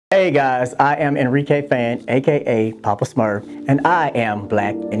Hey guys, I am Enrique Fan, aka Papa Smurf, and I am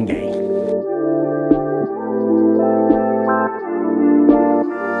black and gay.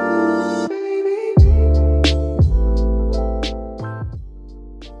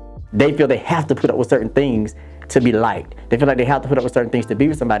 They feel they have to put up with certain things to be liked. They feel like they have to put up with certain things to be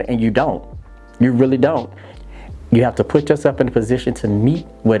with somebody, and you don't. You really don't. You have to put yourself in a position to meet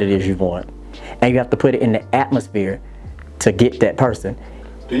what it is you want, and you have to put it in the atmosphere to get that person.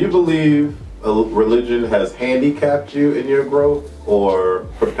 Do you believe a religion has handicapped you in your growth or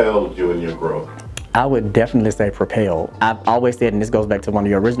propelled you in your growth? I would definitely say propelled. I've always said, and this goes back to one of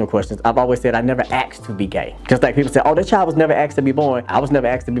your original questions, I've always said I never asked to be gay. Just like people say, oh, that child was never asked to be born. I was never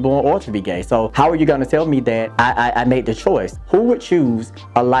asked to be born or to be gay. So how are you gonna tell me that I made the choice? Who would choose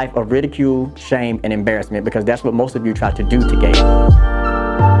a life of ridicule, shame, and embarrassment? Because that's what most of you try to do to gay.